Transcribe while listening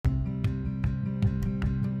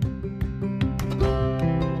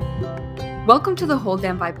Welcome to the Whole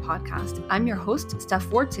Damn Vibe podcast. I'm your host, Steph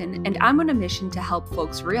Wharton, and I'm on a mission to help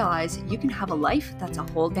folks realize you can have a life that's a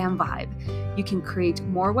whole damn vibe. You can create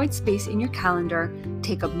more white space in your calendar,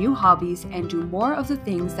 take up new hobbies, and do more of the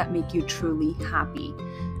things that make you truly happy.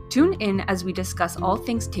 Tune in as we discuss all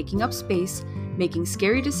things taking up space, making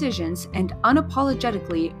scary decisions, and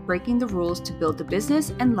unapologetically breaking the rules to build the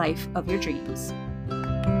business and life of your dreams.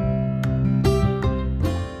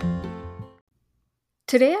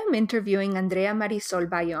 Today, I'm interviewing Andrea Marisol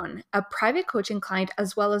Bayón, a private coaching client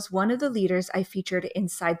as well as one of the leaders I featured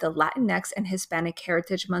inside the Latinx and Hispanic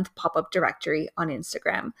Heritage Month pop-up directory on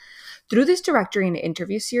Instagram. Through this directory and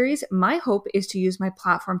interview series, my hope is to use my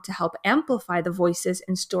platform to help amplify the voices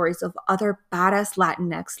and stories of other badass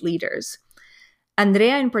Latinx leaders.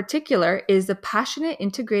 Andrea, in particular, is the passionate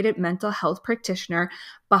integrated mental health practitioner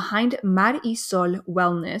behind Marisol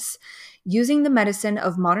Wellness. Using the medicine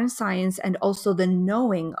of modern science and also the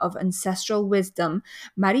knowing of ancestral wisdom,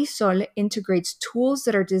 Marisol integrates tools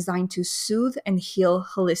that are designed to soothe and heal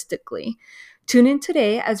holistically. Tune in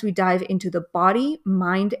today as we dive into the body,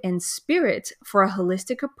 mind, and spirit for a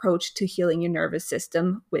holistic approach to healing your nervous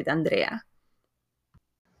system with Andrea.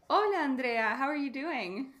 Hola, Andrea. How are you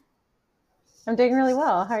doing? I'm doing really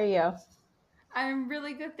well. How are you? I'm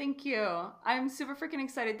really good, thank you. I'm super freaking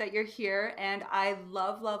excited that you're here, and I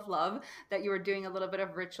love that you were doing a little bit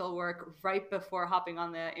of ritual work right before hopping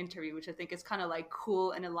on the interview, which I think is kind of like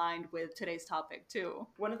cool and aligned with today's topic too.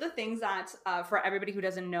 One of the things that, for everybody who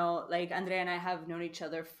doesn't know, like Andrea and I have known each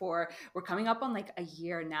other we're coming up on like a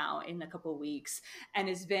year now in a couple weeks, and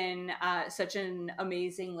it's been such an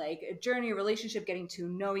amazing like journey, relationship, getting to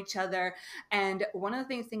know each other. And one of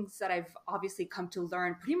the things that I've obviously come to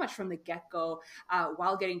learn pretty much from the get-go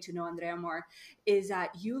while getting to know Andrea more is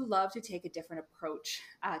that you love to take a different approach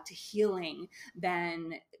to healing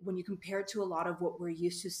than when you compare it to a lot of what we're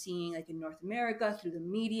used to seeing like in North America through the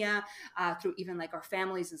media, through even like our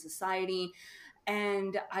families and society.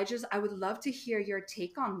 And I would love to hear your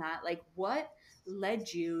take on that. Like, what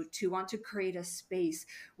led you to want to create a space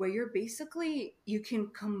where you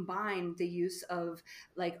can combine the use of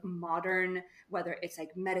like modern, whether it's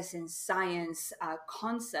like medicine, science,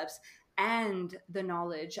 concepts, and the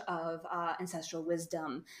knowledge of ancestral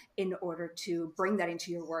wisdom in order to bring that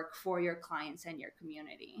into your work for your clients and your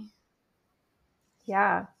community?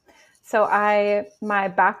 Yeah. So my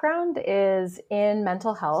background is in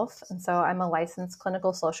mental health. And so I'm a licensed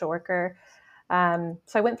clinical social worker. So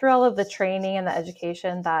I went through all of the training and the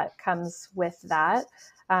education that comes with that.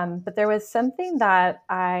 But there was something that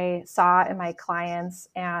I saw in my clients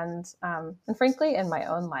and frankly in my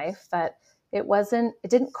own life that it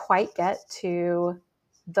didn't quite get to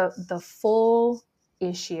the full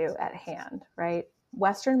issue at hand, right?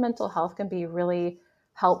 Western mental health can be really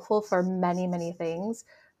helpful for many, many things,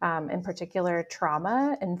 in particular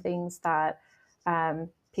trauma and things that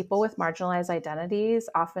people with marginalized identities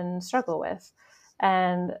often struggle with.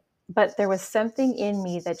 But there was something in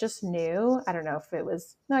me that just knew, I don't know if it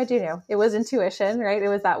was, no, I do know, it was intuition, right? It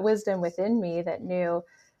was that wisdom within me that knew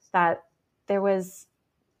that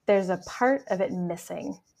there's a part of it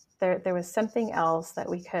missing. There was something else that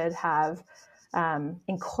we could have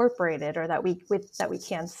incorporated, or that we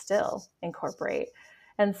can still incorporate.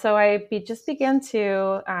 And so just began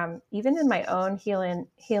to, even in my own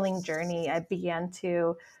healing journey, I began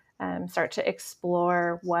to start to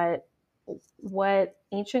explore what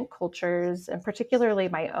ancient cultures, and particularly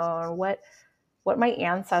my own, what my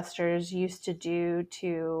ancestors used to do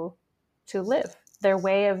to live, their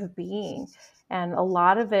way of being. And a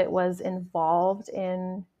lot of it was involved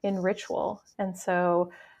in ritual. And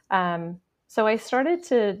so I started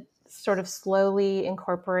to sort of slowly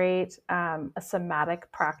incorporate a somatic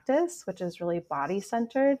practice, which is really body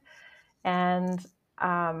centered. And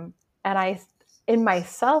I, in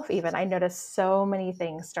myself, even, I noticed so many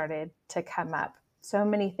things started to come up, so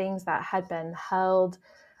many things that had been held,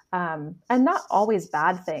 and not always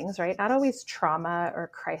bad things, right? Not always trauma or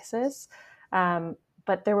crisis.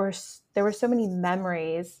 But there were so many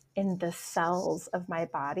memories in the cells of my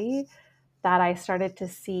body that I started to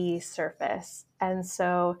see surface. And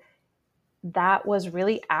so that was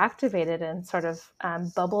really activated and sort of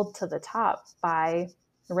bubbled to the top by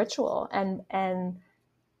ritual. And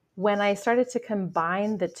when I started to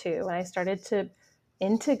combine the two, and I started to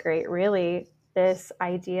integrate really this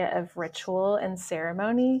idea of ritual and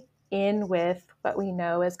ceremony in with what we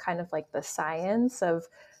know as kind of like the science of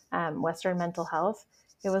Western mental health,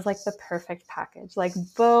 it was like the perfect package, like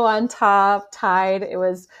bow on top, tied. It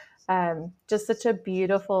was just such a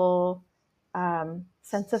beautiful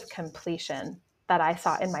sense of completion that I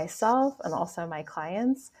saw in myself and also my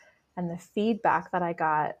clients. And the feedback that I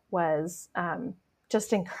got was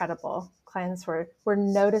just incredible. Clients were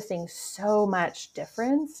noticing so much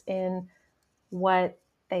difference in what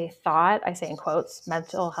they thought, I say in quotes,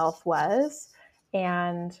 mental health was,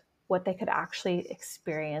 and what they could actually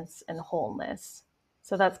experience in wholeness.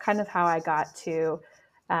 So that's kind of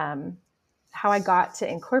um, how I got to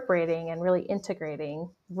incorporating and really integrating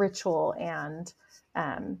ritual and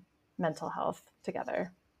um, mental health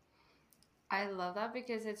together. I love that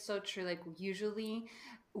because it's so true. Like, usually,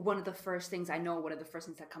 one of the first things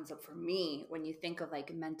that comes up for me when you think of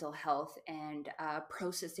like mental health and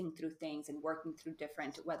processing through things and working through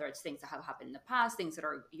different, whether it's things that have happened in the past, things that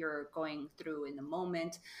are you're going through in the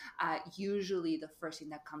moment. Usually, the first thing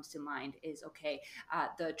that comes to mind is okay,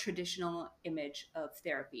 the traditional image of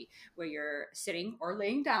therapy, where you're sitting or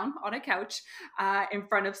laying down on a couch in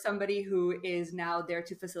front of somebody who is now there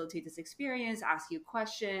to facilitate this experience, ask you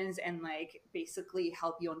questions, and like basically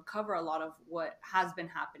help you uncover a lot of what has been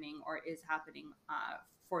happening or is happening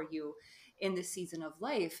for you in this season of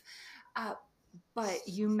life. Uh, but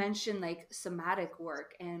you mentioned like somatic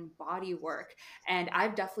work and body work, and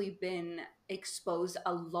I've definitely been exposed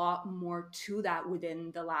a lot more to that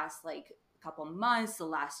within the last like couple months, the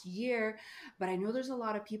last year. But I know there's a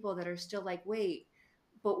lot of people that are still like, wait,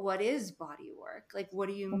 but what is body work? Like, what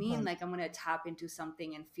do you mean? Mm-hmm. Like, I'm going to tap into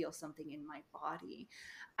something and feel something in my body.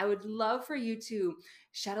 I would love for you to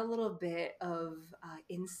shed a little bit of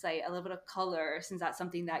insight, a little bit of color, since that's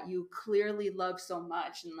something that you clearly love so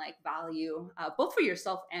much and like value, both for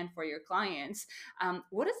yourself and for your clients.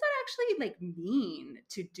 What does that actually like mean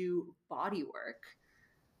to do body work?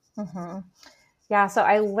 Mm-hmm. Yeah, so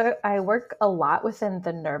I work a lot within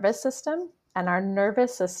the nervous system, and our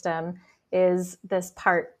nervous system is this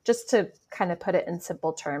part, just to kind of put it in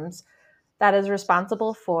simple terms, that is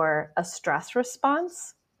responsible for a stress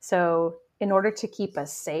response. So, in order to keep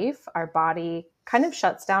us safe, our body kind of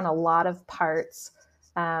shuts down a lot of parts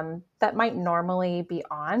that might normally be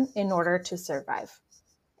on in order to survive.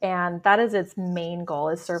 And that is its main goal,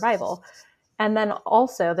 is survival. And then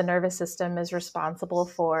also the nervous system is responsible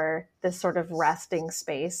for this sort of resting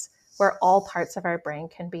space where all parts of our brain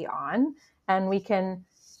can be on, and we can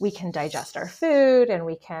digest our food, and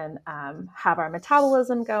we can have our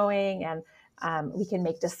metabolism going, and we can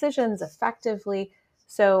make decisions effectively.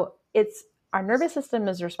 So it's our nervous system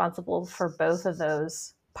is responsible for both of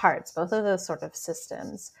those parts, both of those sort of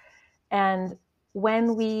systems. And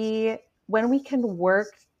when we can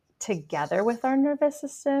work together with our nervous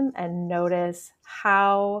system and notice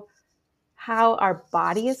how our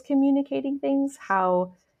body is communicating things,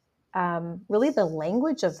 how really the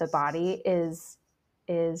language of the body is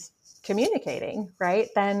communicating, right?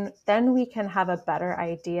 Then we can have a better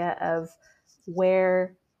idea of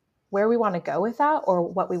where where we want to go with that, or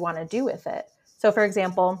what we want to do with it. So, for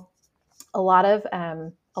example, a lot of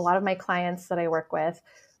my clients that I work with,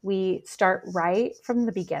 we start right from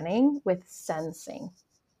the beginning with sensing.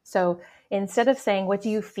 So instead of saying, "What do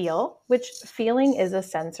you feel?" which feeling is a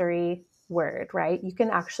sensory word, right? You can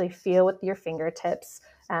actually feel with your fingertips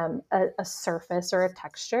a surface or a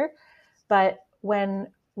texture. But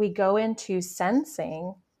when we go into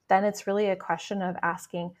sensing, then it's really a question of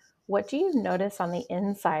asking, "What do you notice on the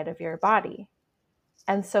inside of your body?"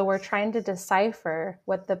 And so we're trying to decipher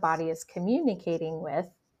what the body is communicating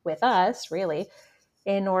with us, really,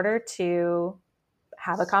 in order to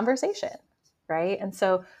have a conversation, right? And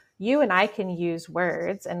so you and I can use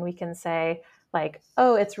words, and we can say like,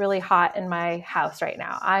 "Oh, it's really hot in my house right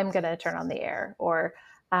now. I'm going to turn on the air," or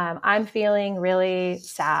 "I'm feeling really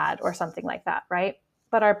sad," or something like that, right?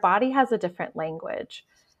 But our body has a different language.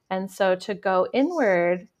 And so to go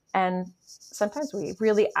inward, and sometimes we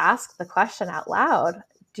really ask the question out loud,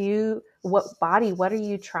 what are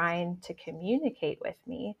you trying to communicate with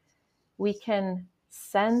me? We can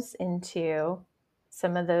sense into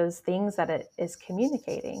some of those things that it is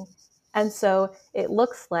communicating. And so it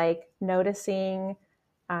looks like noticing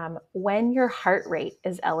when your heart rate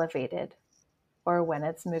is elevated or when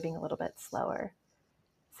it's moving a little bit slower.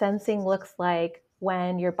 Sensing looks like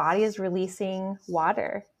when your body is releasing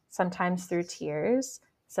water, sometimes through tears,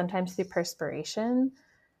 sometimes through perspiration.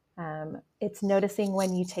 It's noticing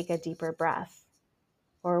when you take a deeper breath,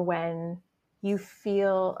 or when you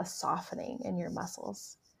feel a softening in your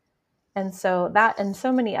muscles. And so that, and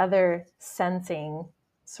so many other sensing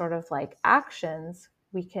sort of like actions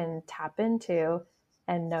we can tap into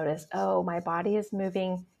and notice, oh, my body is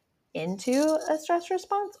moving into a stress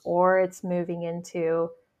response, or it's moving into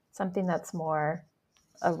something that's more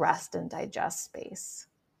a rest and digest space.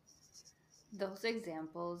 Those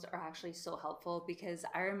examples are actually so helpful because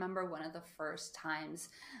I remember one of the first times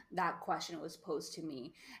that question was posed to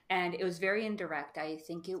me, and it was very indirect. I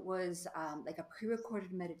think it was like a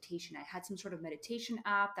pre-recorded meditation. I had some sort of meditation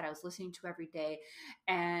app that I was listening to every day,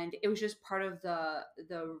 and it was just part of the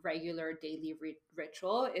regular daily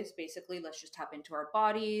ritual. Is basically, let's just tap into our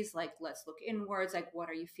bodies, like let's look inwards, like what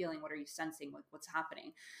are you feeling, what are you sensing, like what's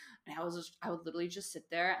happening. And I would literally just sit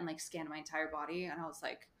there and like scan my entire body, and I was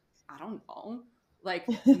like, I don't know. Like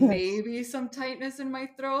maybe some tightness in my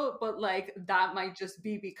throat, but like that might just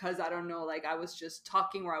be because I don't know, like I was just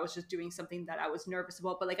talking or I was just doing something that I was nervous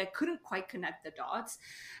about, but like I couldn't quite connect the dots.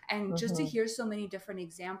 And just to Mm-hmm. hear so many different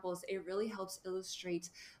examples, it really helps illustrate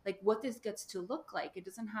like what this gets to look like. It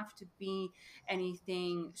doesn't have to be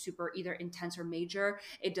anything super either intense or major.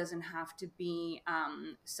 It doesn't have to be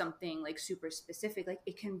something like super specific. Like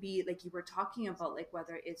it can be like you were talking about, like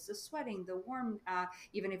whether it's the sweating, the warm,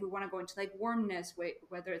 even if we want to go into like warmness,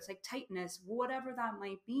 whether it's like tightness, whatever that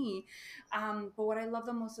might be. But what I love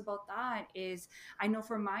the most about that is I know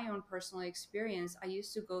from my own personal experience, I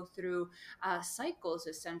used to go through cycles,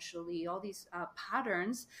 essentially, all these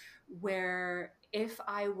patterns where if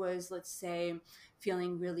I was, let's say,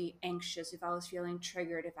 feeling really anxious, if I was feeling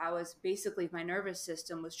triggered, if I was basically, if my nervous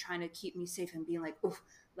system was trying to keep me safe and being like, oof,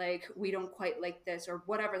 like we don't quite like this or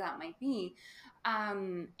whatever that might be.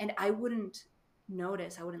 And I wouldn't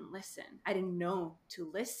notice, I wouldn't listen. I didn't know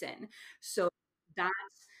to listen. So that's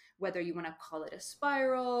whether you want to call it a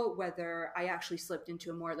spiral, whether I actually slipped into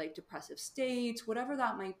a more like depressive state, whatever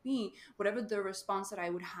that might be, whatever the response that I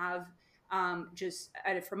would have, just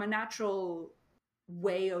from a natural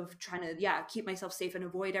way of trying to, yeah, keep myself safe and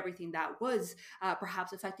avoid everything that was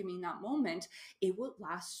perhaps affecting me in that moment, it would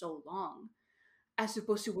last so long, as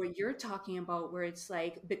opposed to what you're talking about, where it's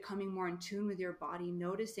like becoming more in tune with your body,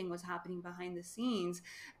 noticing what's happening behind the scenes,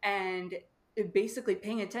 and basically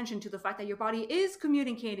paying attention to the fact that your body is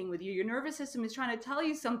communicating with you, your nervous system is trying to tell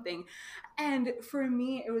you something. And for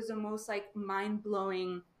me, it was the most like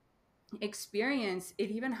mind-blowing experience.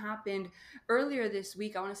 It even happened earlier this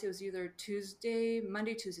week. I want to say it was either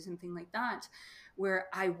Monday, Tuesday, something like that, where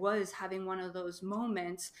I was having one of those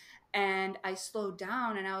moments and I slowed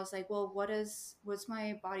down and I was like, well, what's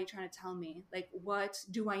my body trying to tell me? Like, what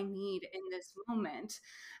do I need in this moment?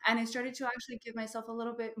 And I started to actually give myself a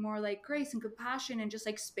little bit more like grace and compassion and just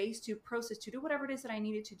like space to process, to do whatever it is that I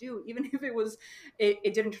needed to do, even if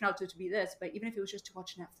it didn't turn out to be this, but even if it was just to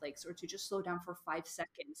watch Netflix or to just slow down for 5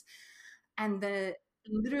 seconds. And the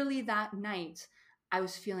literally that night, I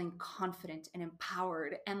was feeling confident and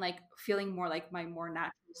empowered and like feeling more like my more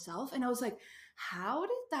natural self. And I was like, how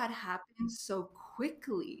did that happen so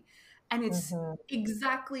quickly? And it's Mm-hmm.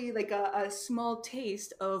 exactly like a small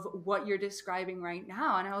taste of what you're describing right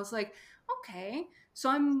now. And I was like, okay, so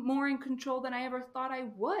I'm more in control than I ever thought I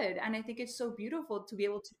would. And I think it's so beautiful to be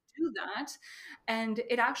able to do that. And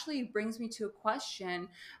it actually brings me to a question.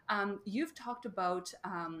 You've talked about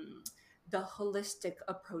the holistic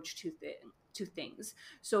approach to things.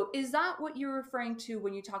 So is that what you're referring to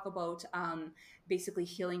when you talk about basically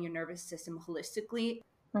healing your nervous system holistically?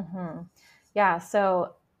 Mm-hmm. Yeah,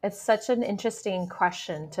 so it's such an interesting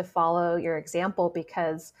question to follow your example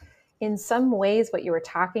because, in some ways, what you were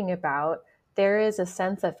talking about, there is a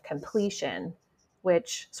sense of completion,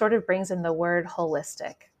 which sort of brings in the word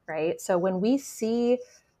holistic, right? So when we see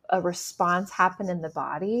a response happen in the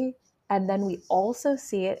body, and then we also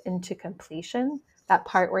see it into completion, that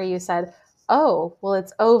part where you said, oh, well,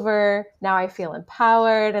 it's over. Now I feel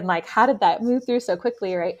empowered. And like, how did that move through so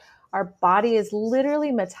quickly, right? Our body is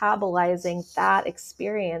literally metabolizing that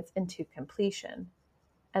experience into completion.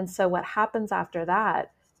 And so what happens after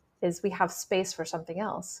that is we have space for something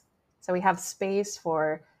else. So we have space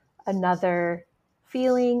for another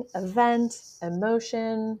feeling, event,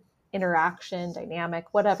 emotion, interaction,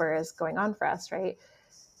 dynamic, whatever is going on for us, right?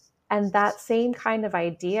 And that same kind of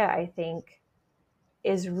idea, I think,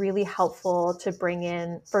 is really helpful to bring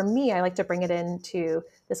in. For me, I like to bring it into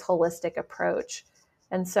this holistic approach.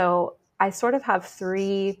 And so I sort of have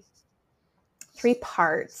three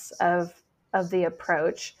parts of the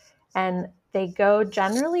approach, and they go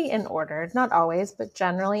generally in order, not always, but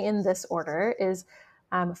generally in this order is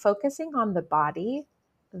focusing on the body,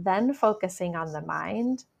 then focusing on the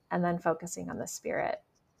mind, and then focusing on the spirit.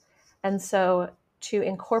 And so to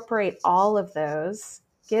incorporate all of those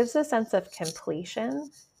gives a sense of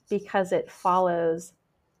completion because it follows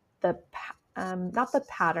the not the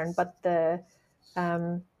pattern, but the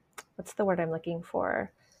um, what's the word I'm looking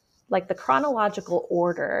for? Like the chronological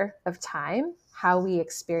order of time, how we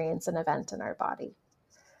experience an event in our body.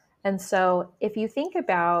 And so if you think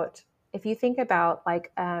about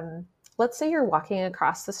like let's say you're walking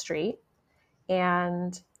across the street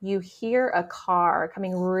and you hear a car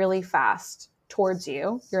coming really fast towards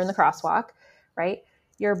you. You're in the crosswalk, right?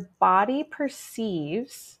 Your body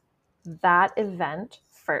perceives that event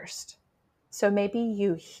first. So maybe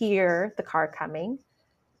you hear the car coming.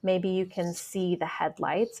 Maybe you can see the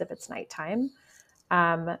headlights if it's nighttime.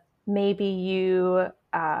 Maybe you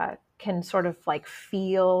can sort of like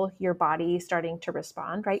feel your body starting to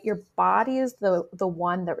respond, right? Your body is the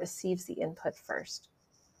one that receives the input first.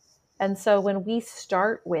 And so when we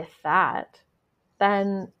start with that,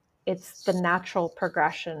 then it's the natural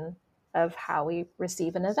progression of how we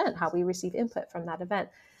receive an event, how we receive input from that event.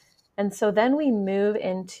 And so then we move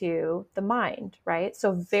into the mind, right?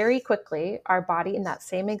 So very quickly, our body, in that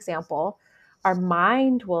same example, our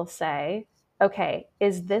mind will say, okay,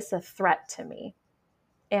 is this a threat to me?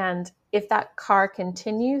 And if that car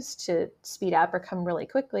continues to speed up or come really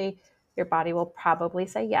quickly, your body will probably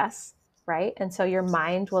say yes, right? And so your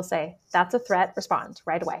mind will say, that's a threat, respond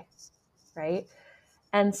right away, right?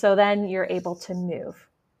 And so then you're able to move.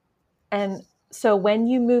 And so when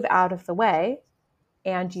you move out of the way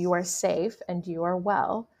and you are safe and you are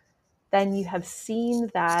well, then you have seen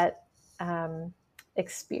that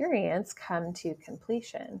experience come to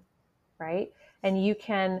completion, right? And you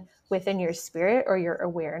can, within your spirit or your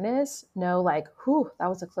awareness, know like, whew, that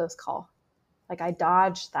was a close call. Like I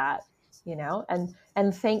dodged that,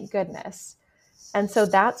 and thank goodness. And so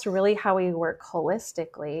that's really how we work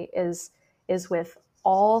holistically is with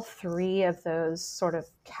all three of those sort of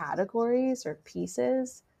categories or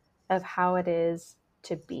pieces of how it is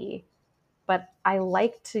to be. But I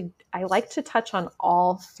like to touch on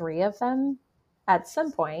all three of them at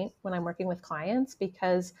some point when I'm working with clients,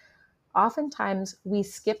 because oftentimes we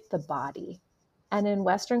skip the body. And in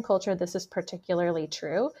Western culture, this is particularly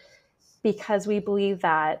true because we believe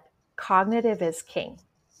that cognitive is king.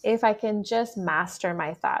 If I can just master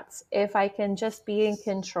my thoughts, if I can just be in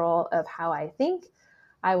control of how I think,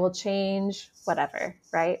 I will change whatever,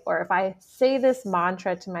 right? Or if I say this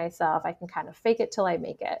mantra to myself, I can kind of fake it till I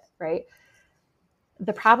make it, right?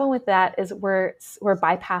 The problem with that is we're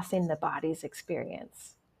bypassing the body's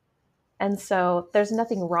experience. And so there's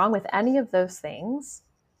nothing wrong with any of those things.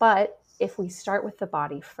 But if we start with the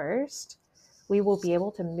body first, we will be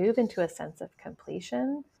able to move into a sense of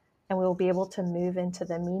completion, and we will be able to move into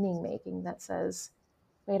the meaning making that says,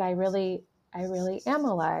 wait, I really am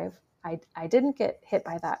alive. I didn't get hit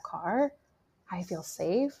by that car. I feel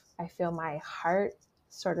safe. I feel my heart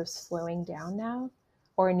sort of slowing down now.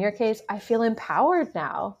 Or in your case, I feel empowered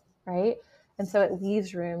now, right? And so it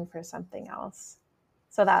leaves room for something else.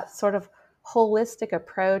 So that sort of holistic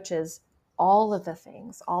approach is all of the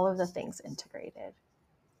things integrated.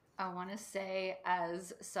 I want to say,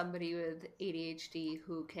 as somebody with ADHD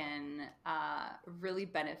who can really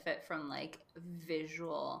benefit from like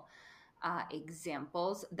visual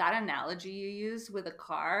examples, that analogy you used with a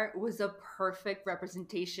car was a perfect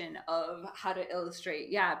representation of how to illustrate,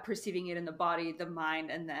 yeah, perceiving it in the body, the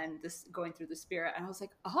mind, and then this going through the spirit. And I was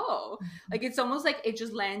like, oh, like it's almost like it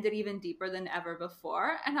just landed even deeper than ever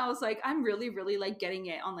before. And I was like, I'm really, really like getting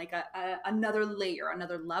it on like another layer,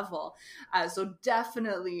 another level. So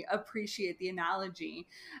definitely appreciate the analogy.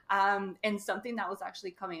 And something that was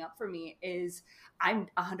actually coming up for me is I'm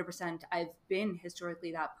 100%, I've been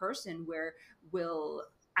historically that person where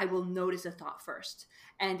I will notice a thought first.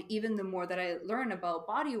 And even the more that I learn about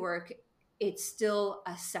body work, it's still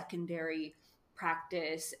a secondary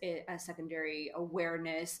practice, a secondary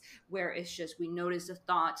awareness, where it's just we notice a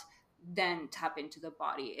thought, then tap into the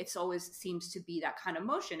body. It's always seems to be that kind of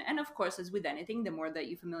motion. And of course, as with anything, the more that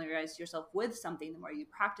you familiarize yourself with something, the more you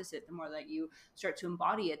practice it, the more that you start to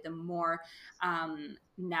embody it, the more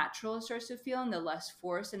natural it starts to feel and the less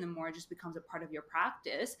forced, and the more it just becomes a part of your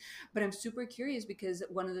practice. But I'm super curious because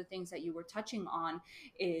one of the things that you were touching on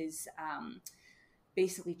is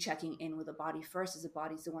basically checking in with the body first, as the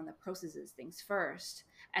body's the one that processes things first.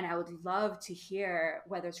 And I would love to hear,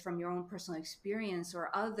 whether it's from your own personal experience or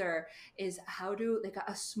other, is how to like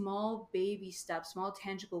a small baby step, small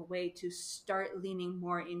tangible way to start leaning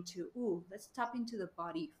more into, ooh, let's tap into the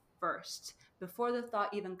body first before the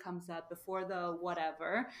thought even comes up, before the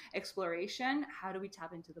whatever exploration. How do we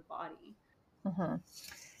tap into the body? Mm-hmm.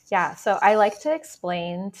 Yeah, so I like to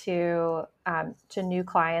explain to new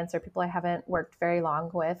clients or people I haven't worked very long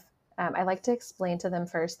with. I like to explain to them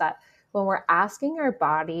first that when we're asking our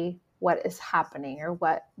body what is happening or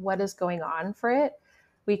what is going on for it,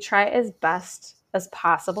 we try as best as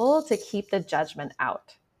possible to keep the judgment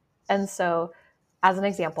out. And so, as an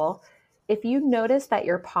example, if you notice that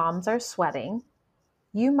your palms are sweating,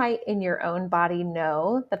 you might in your own body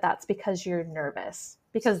know that that's because you're nervous,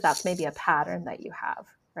 because that's maybe a pattern that you have,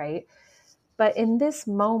 right? But in this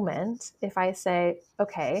moment, if I say,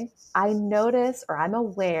 okay, I notice or I'm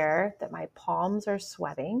aware that my palms are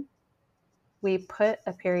sweating, we put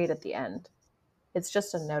a period at the end. It's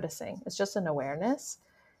just a noticing, it's just an awareness,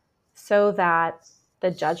 so that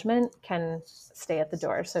the judgment can stay at the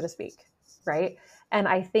door, so to speak, right? And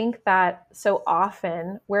I think that so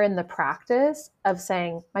often we're in the practice of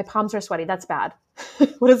saying, my palms are sweaty, that's bad.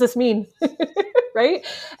 What does this mean? Right?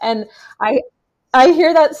 And I I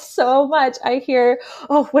hear that so much. I hear,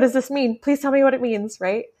 oh, what does this mean? Please tell me what it means,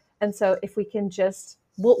 right? And so if we can just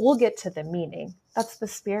we'll get to the meaning. That's the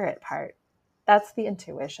spirit part. That's the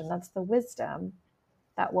intuition, that's the wisdom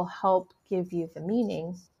that will help give you the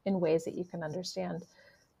meaning in ways that you can understand.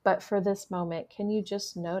 But for this moment, can you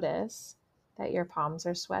just notice that your palms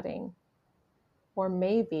are sweating? Or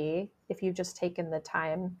maybe if you've just taken the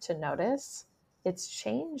time to notice, it's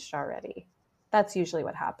changed already. That's usually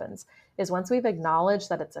what happens, is once we've acknowledged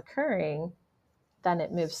that it's occurring, then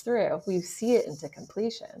it moves through. We see it into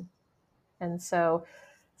completion. And so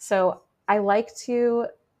I like to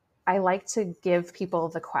give people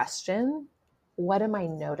the question, what am I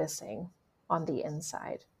noticing on the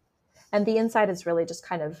inside? And the inside is really just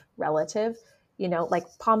kind of relative. Like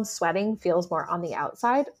palm sweating feels more on the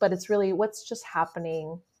outside, but it's really what's just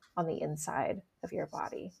happening on the inside of your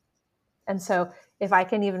body. And so if I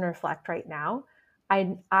can even reflect right now,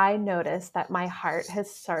 I notice that my heart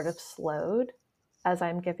has sort of slowed as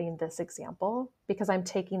I'm giving this example, because I'm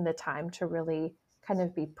taking the time to really kind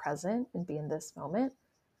of be present and be in this moment,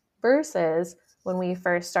 versus when we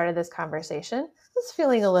first started this conversation, I was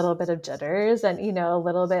feeling a little bit of jitters and, a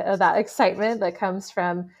little bit of that excitement that comes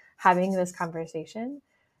from having this conversation.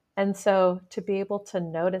 And so to be able to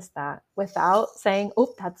notice that without saying,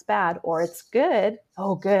 oh, that's bad, or it's good,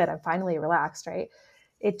 oh, good, I'm finally relaxed, right?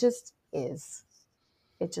 It just is.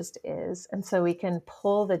 It just is. And so we can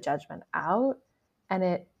pull the judgment out,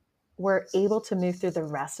 and we're able to move through the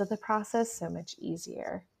rest of the process so much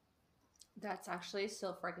easier. That's actually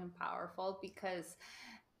so freaking powerful because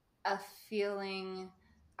a feeling,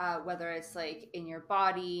 whether it's like in your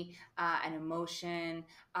body, an emotion,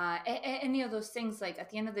 any of those things, like at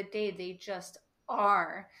the end of the day, they just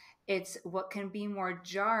are. It's what can be more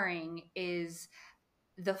jarring is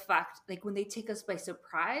the fact, like when they take us by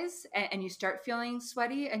surprise and you start feeling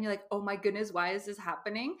sweaty and you're like, oh my goodness, why is this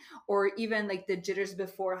happening? Or even like the jitters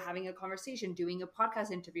before having a conversation, doing a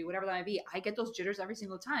podcast interview, whatever that might be. I get those jitters every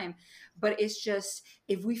single time. But it's just,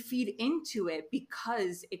 if we feed into it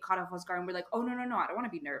because it caught off us guard and we're like, oh no, no, no, I don't want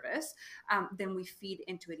to be nervous, then we feed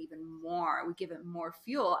into it even more. We give it more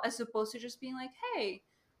fuel, as opposed to just being like, hey,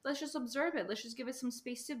 let's just observe it. Let's just give it some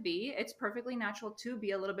space to be. It's perfectly natural to be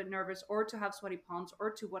a little bit nervous or to have sweaty palms or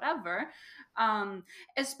to whatever. Um,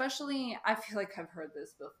 Especially, I feel like I've heard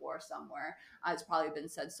this before somewhere. It's probably been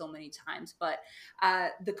said so many times, but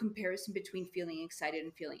the comparison between feeling excited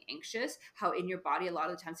and feeling anxious, how in your body, a lot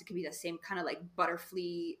of the times it can be the same kind of like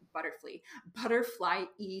butterfly-y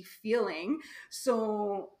feeling.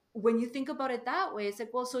 So when you think about it that way, it's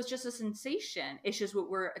like, well, so it's just a sensation. It's just what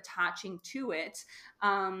we're attaching to it,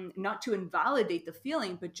 not to invalidate the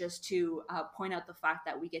feeling, but just to point out the fact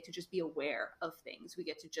that we get to just be aware of things. We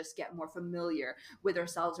get to just get more familiar with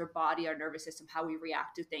ourselves, our body, our nervous system, how we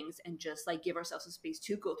react to things, and just like give ourselves a space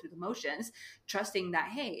to go through the motions, trusting that,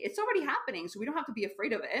 hey, it's already happening. So we don't have to be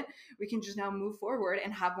afraid of it. We can just now move forward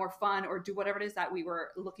and have more fun or do whatever it is that we were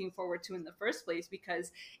looking forward to in the first place,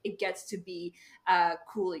 because it gets to be a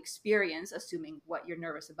cool experience, assuming what you're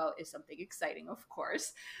nervous about is something exciting, of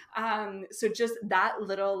course. So just that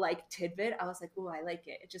little like tidbit, I was like, oh, I like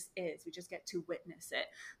it. It just is. We just get to witness it.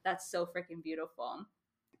 That's so freaking beautiful.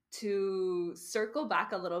 To circle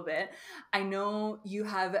back a little bit, I know you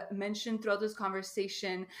have mentioned throughout this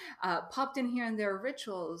conversation, popped in here and there,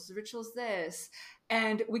 rituals this.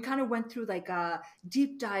 And we kind of went through like a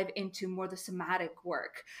deep dive into more the somatic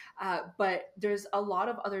work. But there's a lot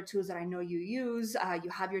of other tools that I know you use. You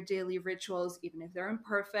have your daily rituals, even if they're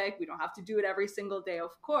imperfect. We don't have to do it every single day,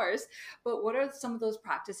 of course. But what are some of those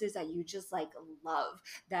practices that you just like love,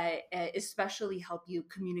 that especially help you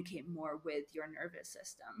communicate more with your nervous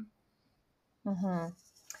system? Mm-hmm.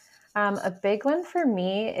 A big one for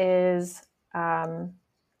me is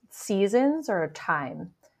seasons or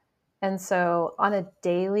time. And so on a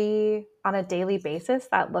daily basis,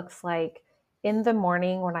 that looks like in the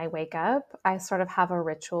morning when I wake up, I sort of have a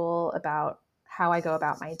ritual about how I go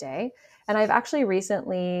about my day. And I've actually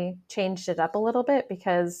recently changed it up a little bit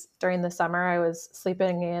because during the summer I was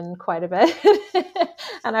sleeping in quite a bit.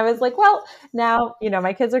 And I was like, well, now,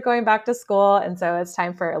 my kids are going back to school. And so it's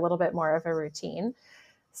time for a little bit more of a routine.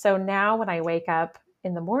 So now when I wake up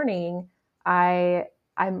in the morning, I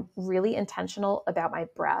I'm really intentional about my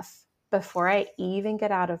breath. Before I even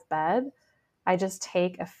get out of bed, I just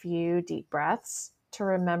take a few deep breaths to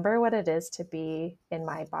remember what it is to be in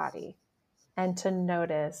my body and to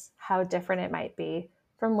notice how different it might be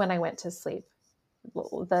from when I went to sleep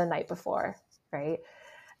the night before, right?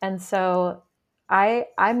 And so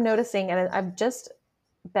I'm noticing, and I've just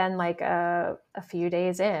been like a few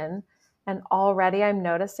days in, and already I'm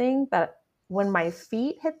noticing that when my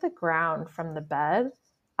feet hit the ground from the bed,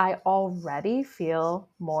 I already feel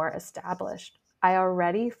more established. I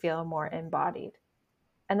already feel more embodied.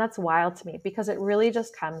 And that's wild to me because it really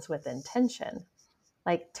just comes with intention.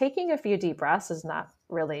 Like taking a few deep breaths is not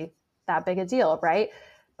really that big a deal, right?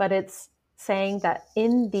 But it's saying that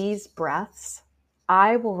in these breaths,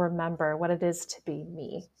 I will remember what it is to be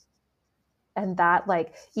me. And that,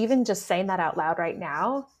 like, even just saying that out loud right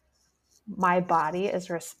now, my body is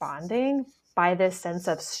responding by this sense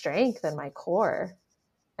of strength in my core.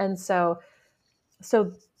 And so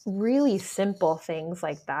really simple things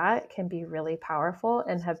like that can be really powerful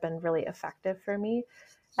and have been really effective for me.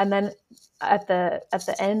 And then at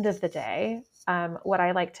the end of the day, what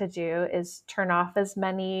I like to do is turn off as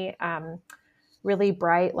many really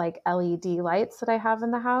bright like LED lights that I have in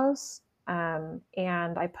the house. And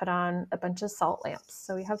I put on a bunch of salt lamps.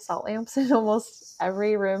 So we have salt lamps in almost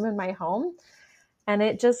every room in my home. And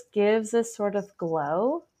it just gives this sort of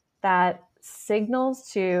glow that signals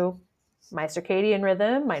to my circadian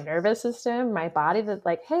rhythm, my nervous system, my body that,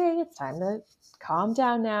 like, hey, it's time to calm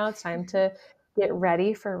down now. It's time to get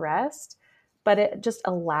ready for rest. But it just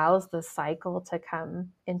allows the cycle to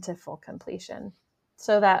come into full completion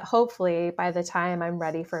so that hopefully by the time I'm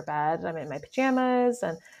ready for bed, I'm in my pajamas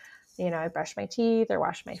and, I brush my teeth or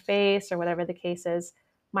wash my face or whatever the case is.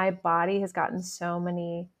 My body has gotten so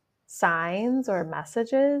many signs or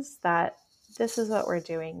messages that this is what we're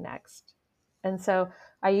doing next. And so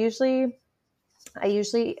I usually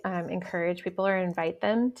encourage people or invite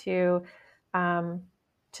them um,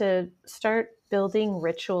 to start building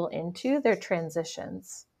ritual into their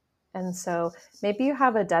transitions. And so maybe you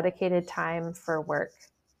have a dedicated time for work,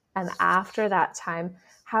 and after that time,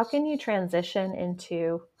 how can you transition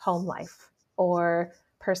into home life or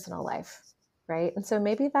personal life, right? And so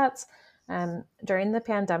maybe that's during the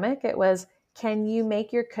pandemic, it was, can you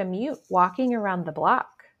make your commute walking around the block?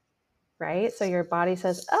 Right? So your body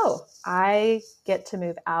says, oh, I get to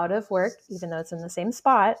move out of work, even though it's in the same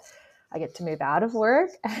spot. I get to move out of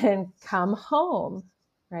work and come home,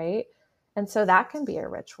 right? And so that can be a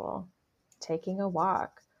ritual, taking a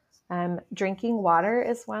walk. Drinking water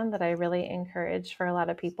is one that I really encourage for a lot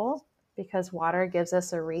of people because water gives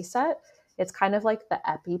us a reset. It's kind of like the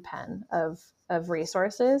EpiPen of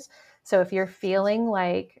resources. So if you're feeling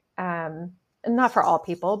like, not for all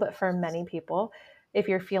people, but for many people, if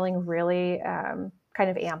you're feeling really kind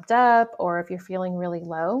of amped up or if you're feeling really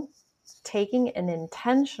low, taking an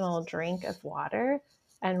intentional drink of water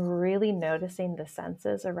and really noticing the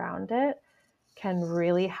senses around it can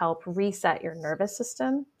really help reset your nervous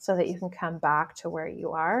system so that you can come back to where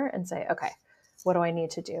you are and say, okay, what do I need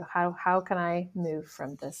to do? How can I move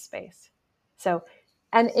from this space? So,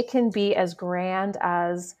 and it can be as grand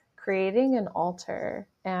as creating an altar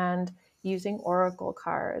and using oracle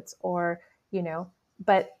cards or,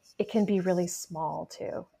 but it can be really small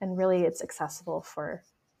too. And really it's accessible for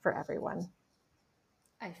everyone.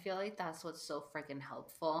 I feel like that's what's so freaking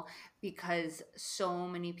helpful because so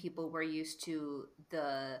many people were used to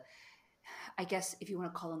I guess if you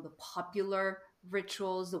want to call them the popular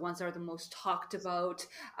rituals, the ones that are the most talked about,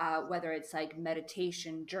 whether it's like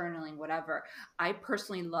meditation, journaling, whatever. I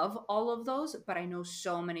personally love all of those, but I know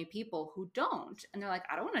so many people who don't. And they're like,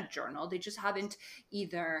 I don't want to journal. They just haven't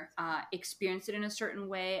either experienced it in a certain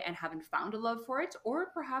way and haven't found a love for it,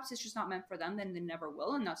 or perhaps it's just not meant for them, then they never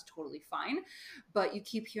will. And that's totally fine. But you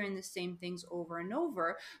keep hearing the same things over and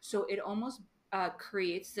over. So it almost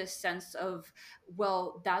creates this sense of,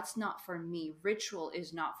 well, that's not for me. Ritual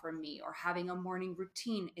is not for me, or having a morning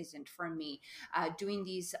routine isn't for me. Doing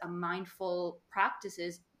these mindful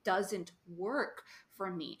practices doesn't work for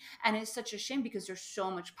me. And it's such a shame because there's so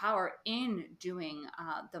much power in doing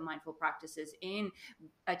the mindful practices, in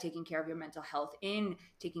taking care of your mental health, in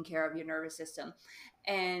taking care of your nervous system.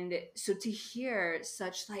 And so to hear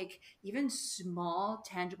such like even small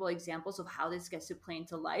tangible examples of how this gets to play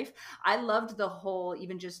into life, I loved the whole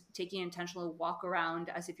even just taking an intentional walk around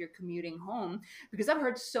as if you're commuting home, because I've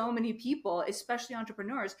heard so many people, especially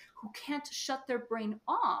entrepreneurs, who can't shut their brain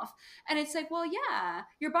off. And it's like, well, yeah,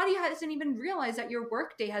 your body hasn't even realized that your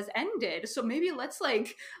workday has ended, so maybe let's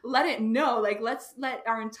like let it know, like let's let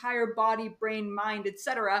our entire body, brain, mind,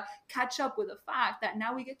 etc catch up with the fact that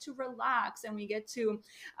now we get to relax and we get to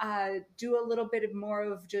do a little bit more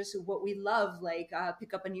of just what we love, like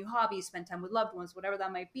pick up a new hobby, spend time with loved ones, whatever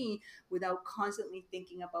that might be, without constantly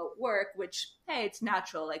thinking about work, which, hey, it's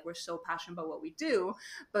natural. Like we're so passionate about what we do,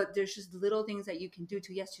 but there's just little things that you can do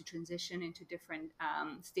to, yes, to transition into different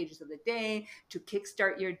stages of the day, to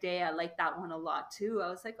kickstart your day. I like that one a lot too. I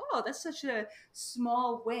was like, oh, that's such a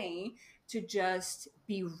small way to just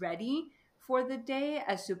be ready for the day,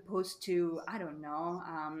 as opposed to, I don't know,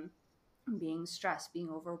 being stressed, being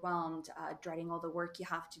overwhelmed, dreading all the work you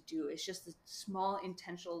have to do. It's just the small,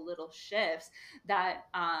 intentional little shifts that,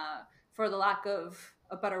 for the lack of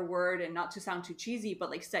a better word and not to sound too cheesy, but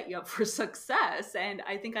like set you up for success. And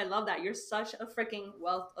I think I love that. You're such a freaking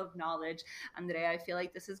wealth of knowledge, Andrea. I feel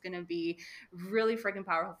like this is going to be really freaking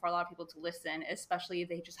powerful for a lot of people to listen, especially if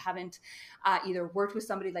they just haven't either worked with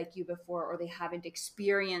somebody like you before, or they haven't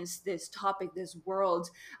experienced this topic, this world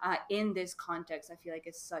in this context. I feel like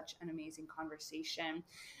it's such an amazing conversation.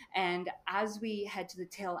 And as we head to the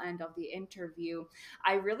tail end of the interview,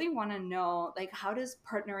 I really want to know, like, how does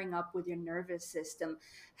partnering up with your nervous system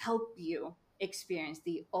help you experience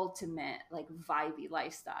the ultimate, like, vibey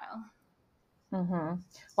lifestyle? Mm-hmm.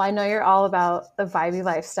 Well, I know you're all about the vibey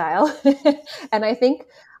lifestyle. And I think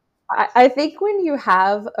when you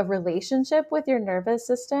have a relationship with your nervous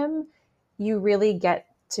system, you really get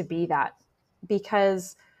to be that,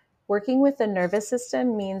 because working with the nervous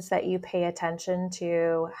system means that you pay attention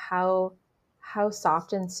to how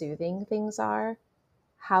soft and soothing things are,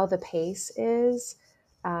 how the pace is,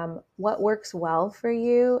 what works well for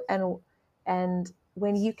you, and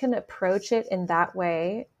when you can approach it in that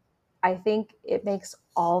way, I think it makes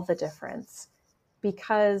all the difference,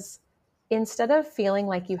 because instead of feeling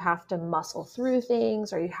like you have to muscle through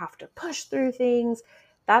things or you have to push through things,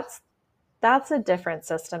 that's that's a different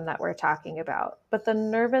system that we're talking about. But the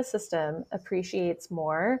nervous system appreciates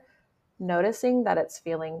more noticing that it's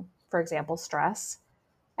feeling, for example, stress,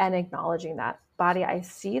 and acknowledging that. Body, I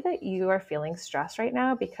see that you are feeling stress right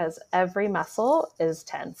now because every muscle is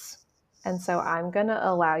tense. And so I'm going to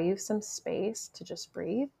allow you some space to just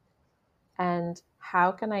breathe. And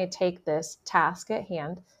how can I take this task at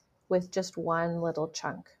hand with just one little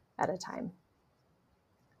chunk at a time?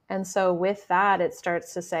 And so with that, it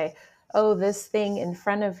starts to say, oh, this thing in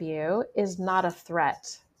front of you is not a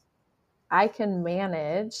threat. I can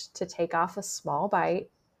manage to take off a small bite,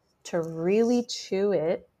 to really chew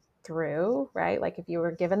it through, right? Like if you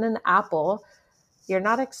were given an apple, you're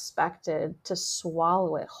not expected to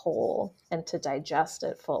swallow it whole and to digest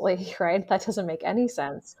it fully, right? That doesn't make any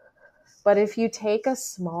sense. But if you take a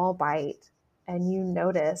small bite and you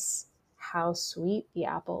notice how sweet the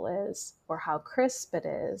apple is, or how crisp it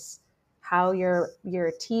is, how your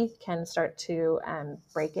teeth can start to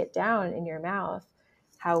break it down in your mouth,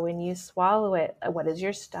 how when you swallow it, what does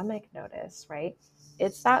your stomach notice, right?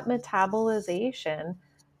 It's that metabolization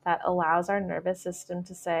that allows our nervous system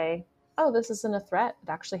to say, oh, this isn't a threat. It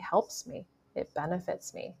actually helps me. It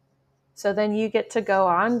benefits me. So then you get to go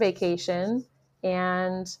on vacation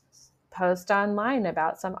and post online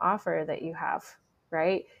about some offer that you have,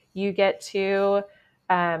 right? You get to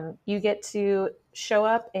show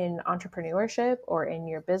up in entrepreneurship or in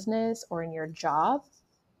your business or in your job,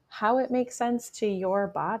 how it makes sense to your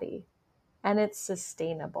body, and it's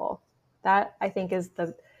sustainable. That I think is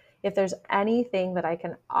the, if there's anything that I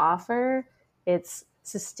can offer, it's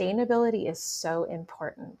sustainability is so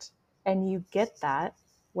important. And you get that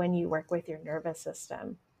when you work with your nervous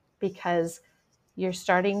system, because you're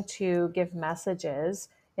starting to give messages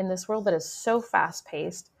in this world that is so fast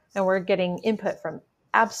paced and we're getting input from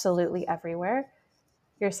absolutely everywhere.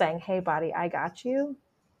 You're saying, hey, body, I got you.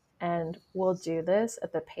 And we'll do this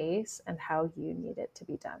at the pace and how you need it to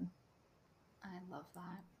be done. I love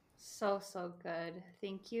that. So, so good.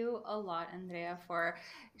 Thank you a lot, Andrea, for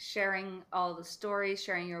sharing all the stories,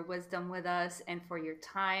 sharing your wisdom with us, and for your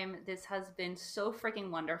time. This has been so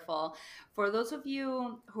freaking wonderful. For those of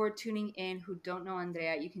you who are tuning in who don't know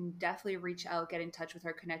Andrea, you can definitely reach out, get in touch with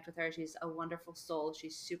her, connect with her. She's a wonderful soul.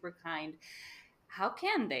 She's super kind. how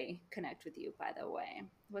can they connect with you, by the way?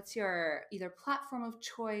 What's your either platform of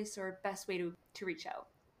choice or best way to reach out?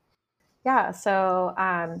 Yeah, so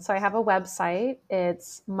I have a website.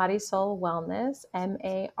 It's Marisol Wellness,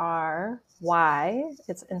 Mary.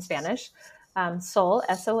 It's in Spanish. Sol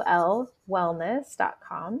Sol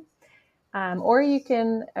Wellness.com. Or you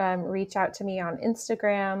can reach out to me on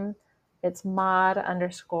Instagram. It's mod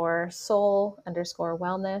underscore soul underscore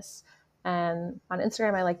wellness. And on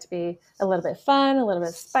Instagram, I like to be a little bit fun, a little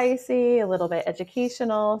bit spicy, a little bit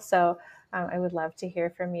educational. So I would love to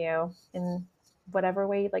hear from you in whatever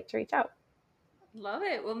way you'd like to reach out. Love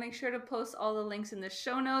it. We'll make sure to post all the links in the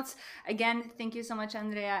show notes. Again, thank you so much,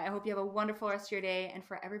 Andrea. I hope you have a wonderful rest of your day. And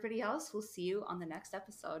for everybody else, we'll see you on the next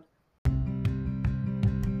episode.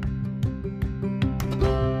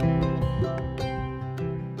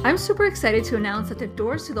 I'm super excited to announce that the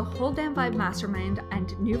doors to the Whole Damn Vibe Mastermind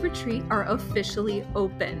and new retreat are officially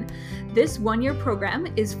open. This one-year program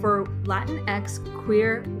is for Latinx,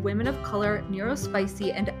 queer, women of color,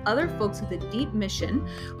 neurospicy, and other folks with a deep mission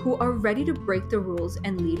who are ready to break the rules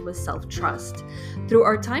and lead with self-trust. Through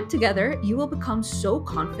our time together, you will become so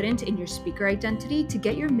confident in your speaker identity to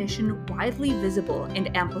get your mission widely visible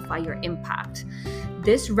and amplify your impact.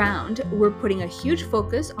 This round, we're putting a huge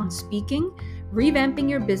focus on speaking, revamping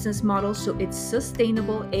your business model so it's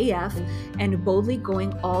sustainable AF, and boldly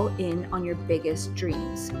going all in on your biggest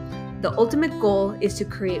dreams. The ultimate goal is to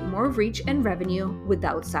create more reach and revenue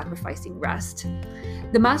without sacrificing rest.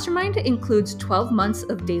 The mastermind includes 12 months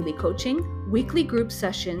of daily coaching, weekly group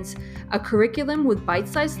sessions, a curriculum with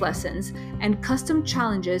bite-sized lessons, and custom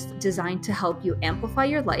challenges designed to help you amplify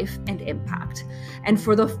your life and impact. And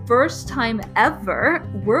for the first time ever,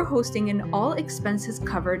 we're hosting an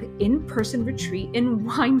all-expenses-covered in-person retreat in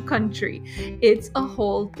wine country. It's a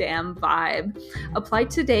whole damn vibe. Apply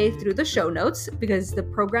today through the show notes because the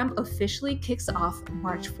program officially kicks off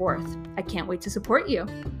March 4th. I can't wait to support you.